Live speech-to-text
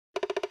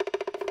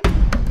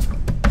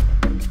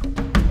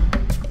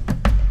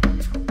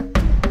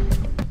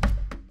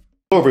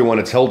Hello everyone,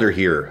 it's Helder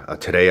here.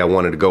 Today I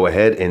wanted to go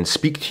ahead and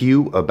speak to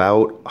you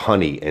about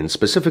honey, and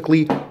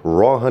specifically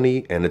raw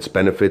honey and its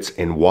benefits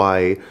and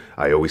why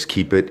I always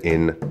keep it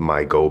in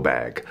my go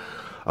bag.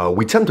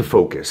 We tend to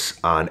focus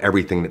on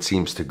everything that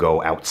seems to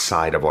go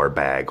outside of our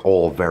bag,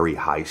 all very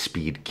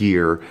high-speed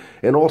gear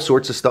and all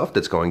sorts of stuff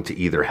that's going to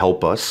either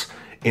help us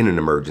in an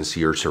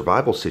emergency or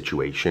survival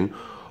situation,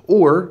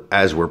 or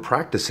as we're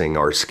practicing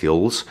our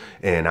skills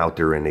and out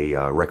there in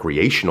a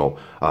recreational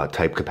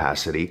type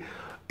capacity.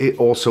 It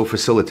also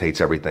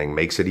facilitates everything,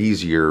 makes it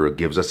easier,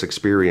 gives us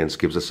experience,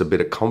 gives us a bit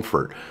of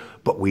comfort.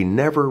 But we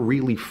never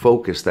really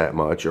focus that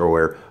much, or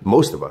where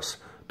most of us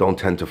don't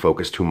tend to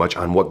focus too much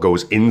on what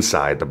goes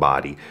inside the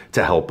body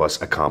to help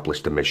us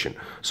accomplish the mission.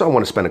 So I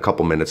want to spend a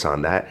couple minutes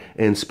on that,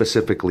 and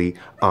specifically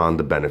on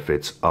the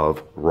benefits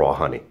of raw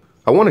honey.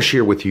 I want to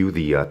share with you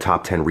the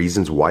top 10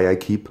 reasons why I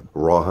keep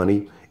raw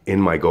honey in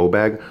my go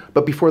bag.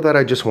 But before that,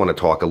 I just want to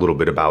talk a little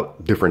bit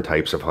about different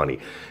types of honey.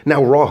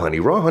 Now, raw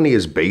honey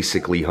is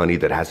basically honey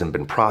that hasn't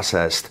been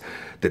processed,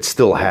 that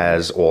still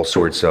has all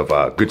sorts of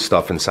good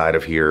stuff inside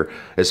of here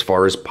as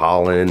far as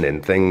pollen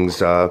and things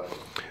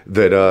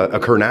that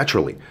occur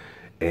naturally,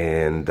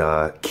 and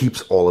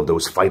keeps all of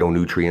those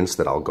phytonutrients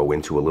that I'll go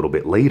into a little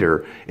bit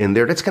later in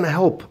there. That's going to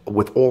help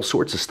with all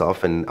sorts of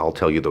stuff, and I'll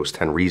tell you those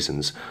 10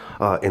 reasons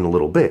in a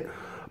little bit.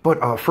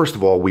 But first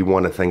of all, we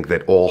want to think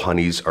that all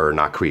honeys are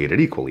not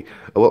created equally.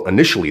 Well,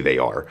 initially they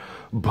are,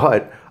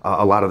 but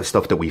a lot of the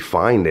stuff that we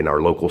find in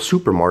our local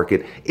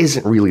supermarket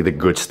isn't really the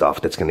good stuff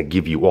that's going to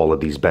give you all of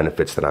these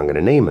benefits that I'm going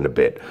to name in a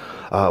bit.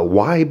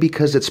 Why?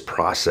 Because it's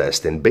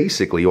processed, and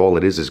basically all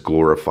it is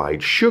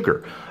glorified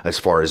sugar as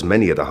far as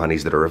many of the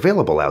honeys that are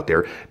available out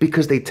there,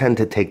 because they tend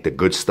to take the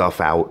good stuff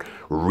out,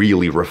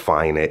 really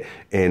refine it,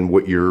 and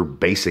what you're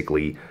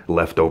basically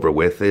left over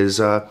with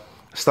is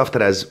stuff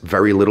that has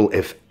very little,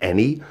 if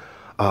any,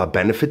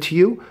 benefit to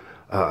you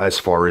as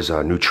far as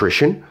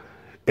nutrition.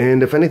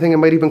 And if anything, it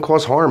might even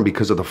cause harm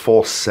because of the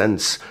false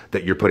sense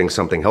that you're putting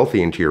something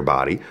healthy into your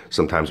body.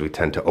 Sometimes we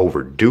tend to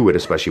overdo it,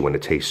 especially when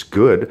it tastes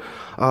good.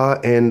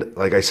 And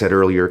like I said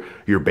earlier,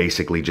 you're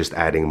basically just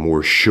adding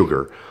more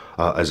sugar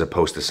as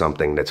opposed to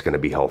something that's going to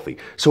be healthy.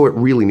 So it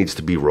really needs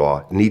to be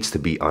raw, needs to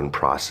be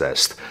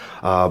unprocessed.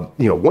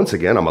 Once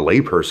again, I'm a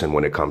layperson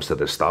when it comes to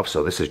this stuff,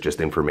 so this is just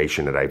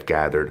information that I've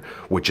gathered,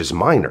 which is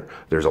minor.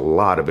 There's a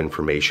lot of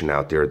information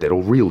out there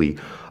that'll really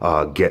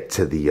get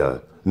to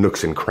the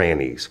nooks and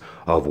crannies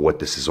of what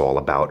this is all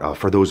about.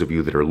 For those of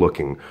you that are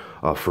looking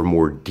for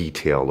more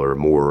detail or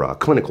more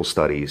clinical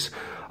studies,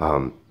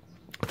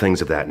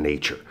 things of that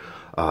nature.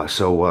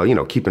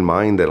 So keep in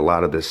mind that a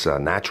lot of this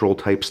natural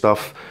type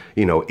stuff,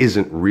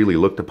 isn't really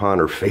looked upon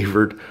or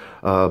favored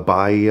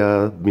by,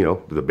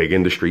 the big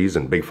industries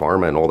and big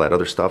pharma and all that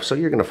other stuff. So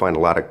you're going to find a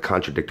lot of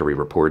contradictory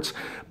reports.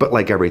 But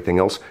like everything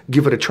else,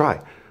 give it a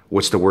try.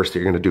 What's the worst that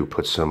you're going to do?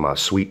 Put some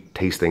sweet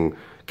tasting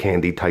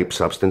candy type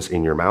substance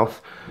in your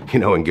mouth,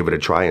 and give it a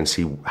try and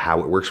see how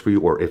it works for you,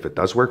 or if it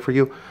does work for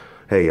you.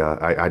 Hey,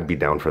 I'd be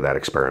down for that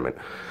experiment.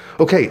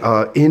 Okay,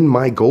 in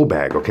my go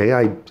bag,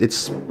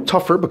 it's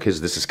tougher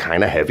because this is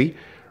kind of heavy,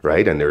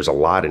 right? And there's a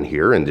lot in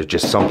here, and there's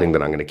just something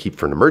that I'm going to keep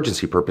for an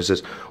emergency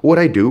purposes. What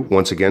I do,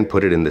 once again,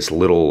 put it in this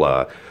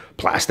little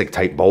plastic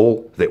type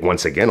bowl that,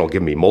 once again, will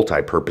give me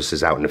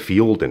multi-purposes out in the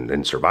field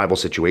and survival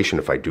situation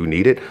if I do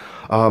need it.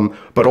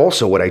 But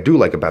also what I do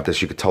like about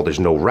this, you can tell there's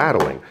no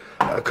rattling,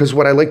 because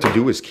what I like to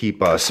do is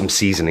keep some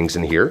seasonings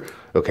in here,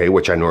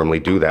 which I normally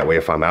do. That way,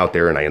 if I'm out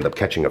there and I end up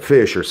catching a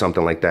fish or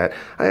something like that,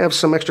 I have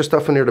some extra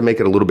stuff in there to make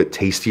it a little bit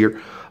tastier.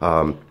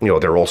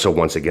 They're also,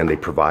 once again, they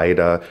provide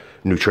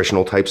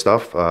nutritional type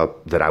stuff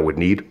that I would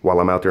need while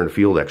I'm out there in the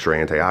field, extra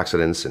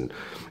antioxidants and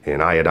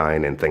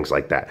iodine and things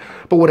like that.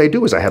 But what I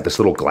do is I have this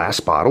little glass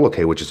bottle,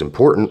 which is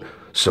important,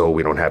 so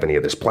we don't have any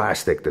of this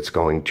plastic that's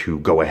going to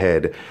go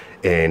ahead.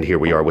 And here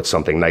we are with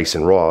something nice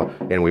and raw,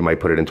 and we might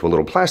put it into a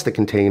little plastic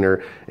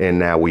container, and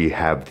now we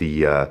have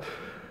the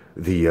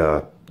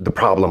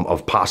problem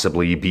of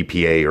possibly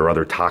BPA or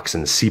other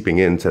toxins seeping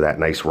into that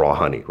nice raw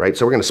honey, right?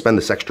 So we're going to spend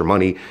this extra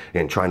money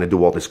and trying to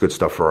do all this good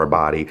stuff for our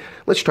body.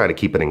 Let's try to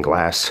keep it in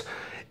glass.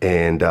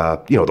 And,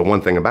 the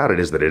one thing about it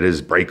is that it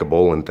is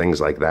breakable and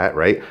things like that,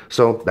 right?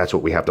 So that's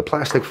what we have the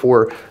plastic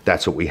for.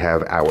 That's what we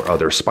have our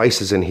other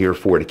spices in here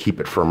for, to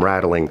keep it from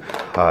rattling.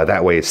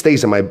 That way it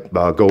stays in my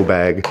go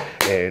bag,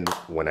 and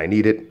when I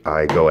need it,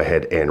 I go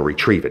ahead and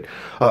retrieve it.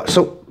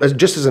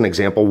 Just as an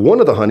example, one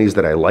of the honeys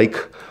that I like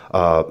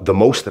the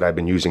most that I've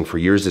been using for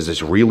years is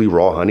this really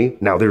raw honey.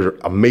 Now, there are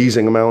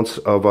amazing amounts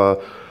of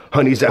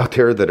honeys out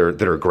there that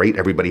are great.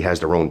 Everybody has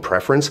their own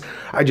preference.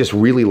 I just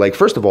really like,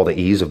 first of all, the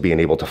ease of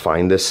being able to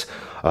find this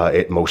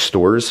at most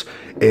stores,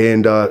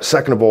 and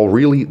second of all,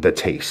 really the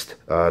taste.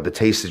 The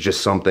taste is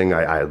just something.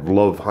 I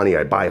love honey.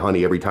 I buy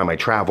honey every time I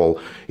travel,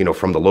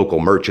 from the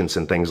local merchants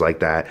and things like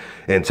that.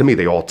 And to me,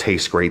 they all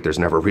taste great. There's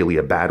never really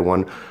a bad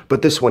one.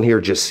 But this one here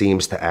just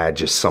seems to add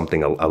just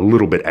something a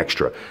little bit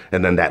extra.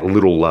 And then that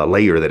little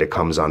layer that it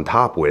comes on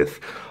top with,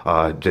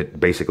 that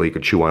basically you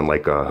could chew on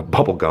like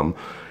bubble gum,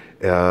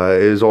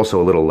 is also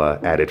a little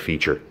added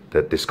feature.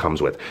 that this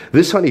comes with.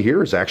 This honey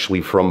here is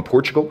actually from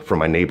Portugal, from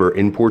my neighbor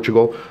in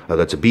Portugal.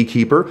 That's a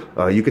beekeeper.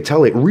 You could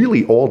tell it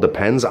really all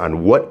depends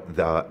on what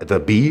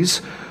the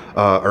bees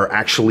are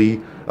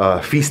actually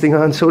feasting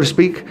on, so to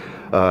speak.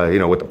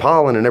 With the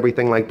pollen and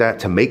everything like that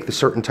to make the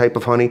certain type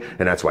of honey.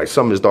 And that's why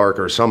some is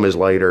darker, some is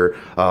lighter.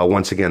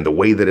 Once again, the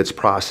way that it's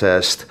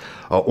processed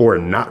or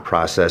not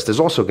processed is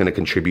also going to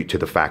contribute to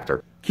the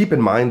factor. Keep in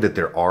mind that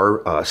there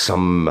are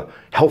some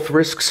health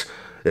risks.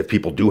 If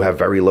people do have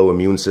very low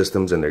immune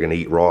systems and they're going to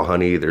eat raw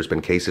honey, there's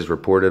been cases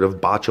reported of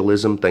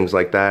botulism, things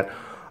like that.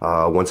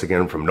 Once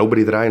again, from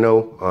nobody that I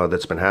know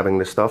that's been having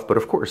this stuff. But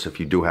of course, if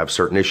you do have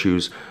certain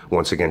issues,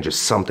 once again,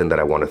 just something that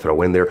I want to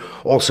throw in there.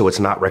 Also, it's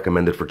not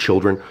recommended for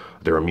children.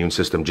 Their immune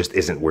system just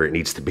isn't where it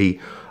needs to be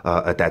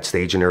at that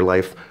stage in their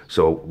life.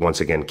 So once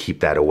again,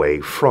 keep that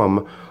away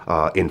from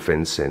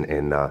infants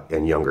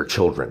and younger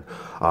children.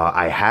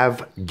 I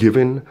have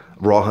given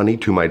raw honey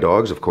to my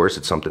dogs. Of course,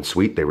 it's something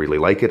sweet. They really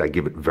like it. I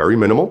give it very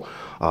minimal.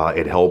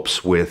 It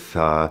helps with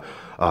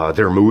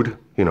their mood.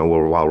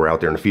 While we're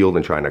out there in the field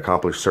and trying to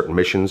accomplish certain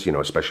missions,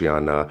 especially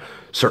on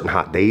certain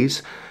hot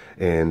days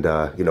and,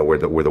 where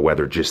the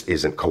weather just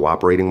isn't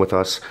cooperating with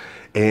us.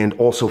 And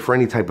also for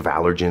any type of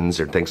allergens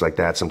or things like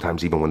that,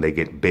 sometimes even when they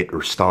get bit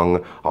or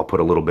stung, I'll put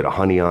a little bit of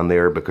honey on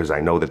there because I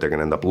know that they're going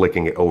to end up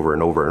licking it over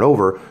and over and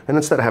over. And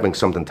instead of having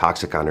something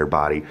toxic on their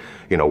body,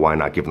 why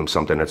not give them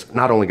something that's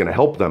not only going to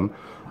help them,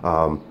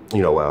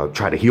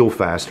 try to heal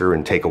faster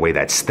and take away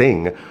that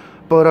sting,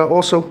 but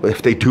also,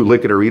 if they do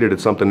lick it or eat it,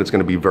 it's something that's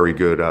going to be very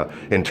good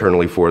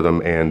internally for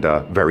them and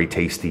very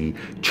tasty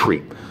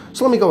treat.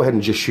 So let me go ahead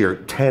and just share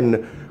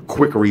 10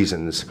 quick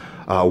reasons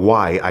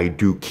why I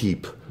do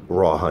keep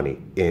raw honey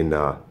in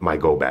my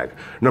go bag.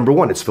 Number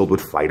one, it's filled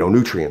with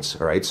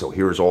phytonutrients. All right, so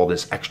here's all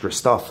this extra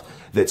stuff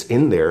that's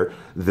in there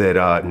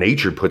that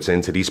nature puts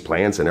into these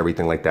plants and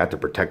everything like that to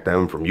protect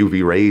them from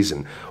UV rays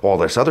and all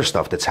this other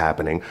stuff that's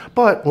happening.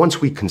 But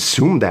once we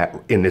consume that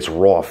in its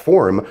raw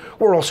form,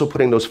 we're also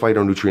putting those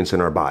phytonutrients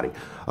in our body,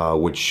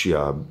 which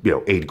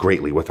aid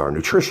greatly with our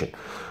nutrition.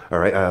 All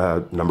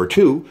right, number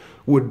two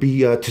would be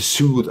to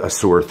soothe a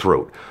sore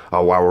throat.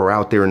 While we're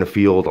out there in the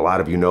field, a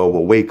lot of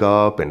we'll wake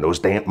up and those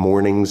damp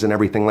mornings and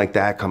everything like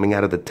that, coming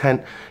out of the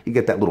tent, you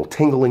get that little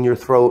tingle in your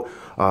throat.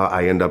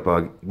 I end up,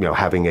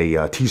 having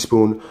a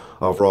teaspoon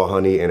of raw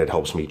honey, and it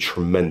helps me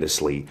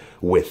tremendously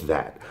with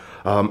that.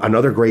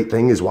 Another great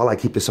thing is while I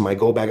keep this in my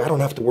go bag, I don't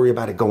have to worry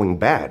about it going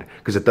bad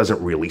because it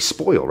doesn't really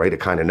spoil, right? It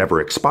kind of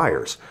never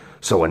expires.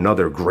 So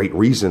another great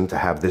reason to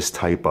have this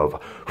type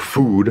of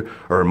food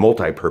or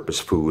multi-purpose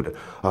food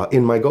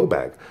in my go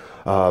bag.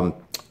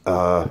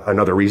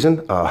 Another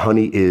reason,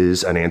 honey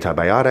is an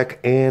antibiotic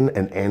and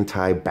an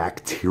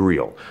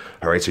antibacterial.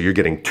 All right, so you're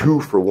getting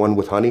 2 for 1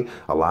 with honey.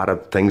 A lot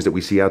of things that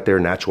we see out there,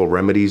 natural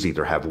remedies,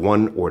 either have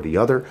one or the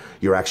other.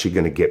 You're actually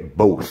going to get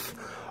both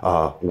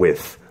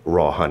with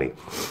raw honey.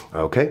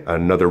 Okay,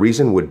 another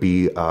reason would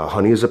be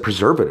honey is a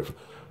preservative.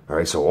 All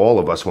right, so all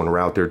of us, when we're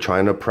out there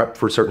trying to prep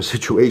for certain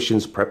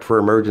situations, prep for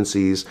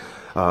emergencies,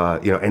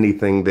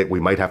 anything that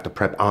we might have to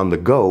prep on the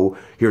go,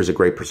 here's a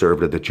great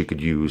preservative that you could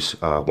use.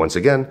 Once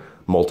again,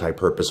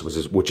 multi-purpose,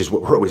 which is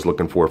what we're always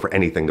looking for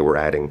anything that we're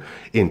adding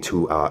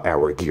into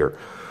our gear.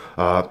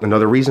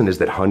 Another reason is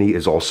that honey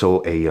is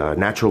also a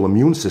natural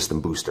immune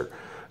system booster.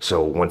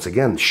 So once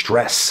again,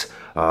 stress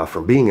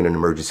from being in an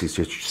emergency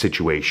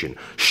situation,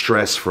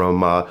 stress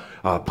from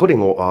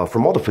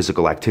from all the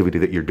physical activity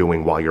that you're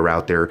doing while you're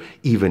out there,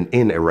 even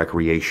in a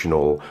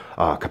recreational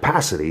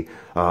capacity.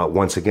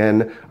 Once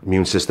again,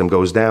 immune system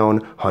goes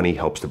down, honey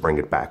helps to bring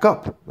it back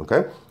up,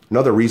 okay?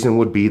 Another reason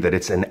would be that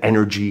it's an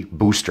energy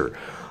booster.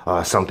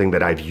 Something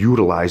that I've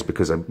utilized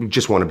because I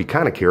just want to be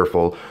kind of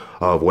careful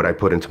of what I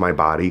put into my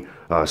body,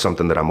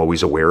 something that I'm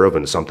always aware of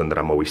and something that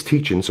I'm always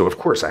teaching. So of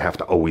course I have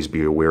to always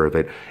be aware of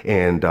it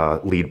and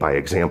lead by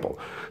example.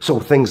 So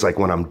things like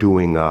when I'm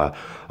doing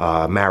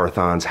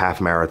marathons, half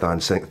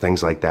marathons,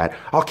 things like that,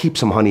 I'll keep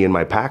some honey in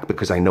my pack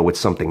because I know it's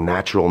something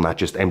natural, not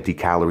just empty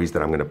calories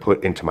that I'm going to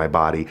put into my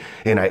body.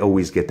 And I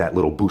always get that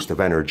little boost of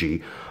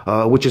energy,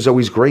 which is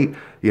always great,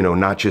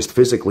 not just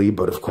physically,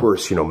 but of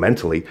course,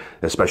 mentally,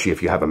 especially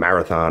if you have a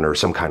marathon or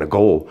some kind of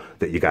goal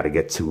that you got to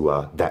get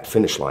to that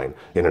finish line.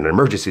 In an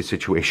emergency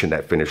situation,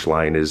 that finish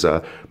line is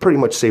pretty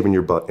much saving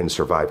your butt and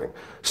surviving.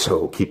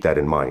 So keep that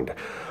in mind.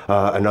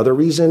 Another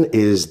reason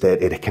is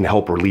that it can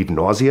help relieve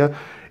nausea.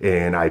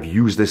 And I've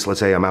used this, let's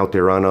say I'm out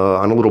there on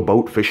a little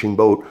boat, fishing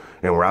boat,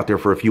 and we're out there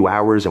for a few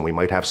hours and we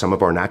might have some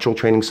of our natural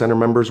training center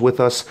members with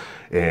us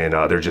and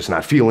they're just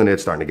not feeling it,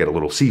 starting to get a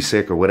little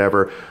seasick or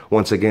whatever.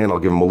 Once again, I'll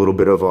give them a little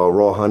bit of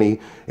raw honey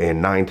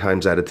and 9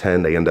 times out of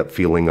 10, they end up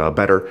feeling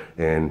better.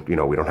 And, we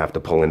don't have to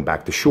pull in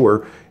back to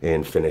shore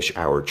and finish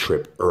our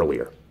trip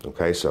earlier.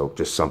 Okay, so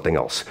just something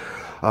else.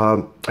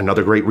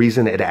 Another great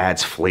reason, it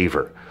adds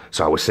flavor.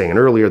 So I was saying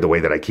earlier, the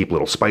way that I keep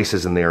little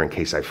spices in there in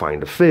case I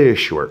find a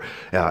fish or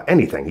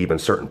anything, even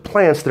certain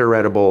plants that are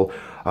edible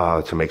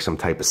to make some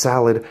type of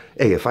salad.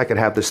 Hey, if I could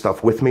have this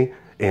stuff with me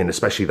and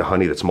especially the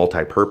honey that's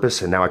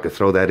multi-purpose. And now I could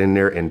throw that in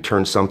there and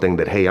turn something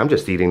that, hey, I'm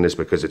just eating this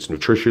because it's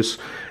nutritious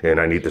and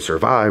I need to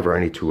survive or I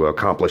need to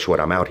accomplish what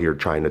I'm out here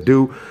trying to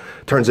do.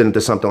 Turns it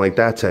into something like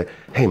that. Say,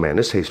 hey man,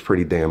 this tastes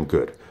pretty damn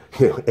good.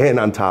 And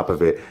on top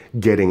of it,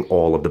 getting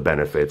all of the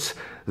benefits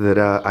that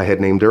I had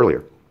named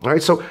earlier. All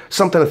right, so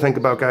something to think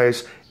about,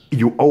 guys.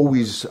 You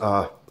always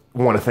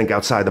want to think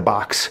outside the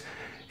box.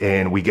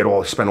 And we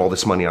spend all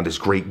this money on this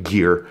great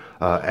gear,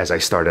 as I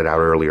started out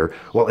earlier.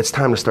 Well, it's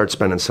time to start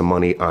spending some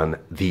money on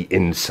the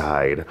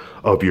inside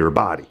of your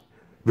body.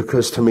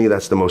 Because to me,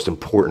 that's the most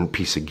important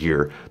piece of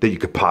gear that you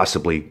could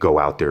possibly go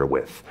out there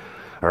with.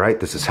 All right,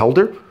 this is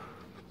Helder.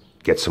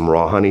 Get some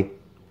raw honey.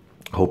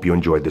 Hope you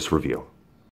enjoyed this review.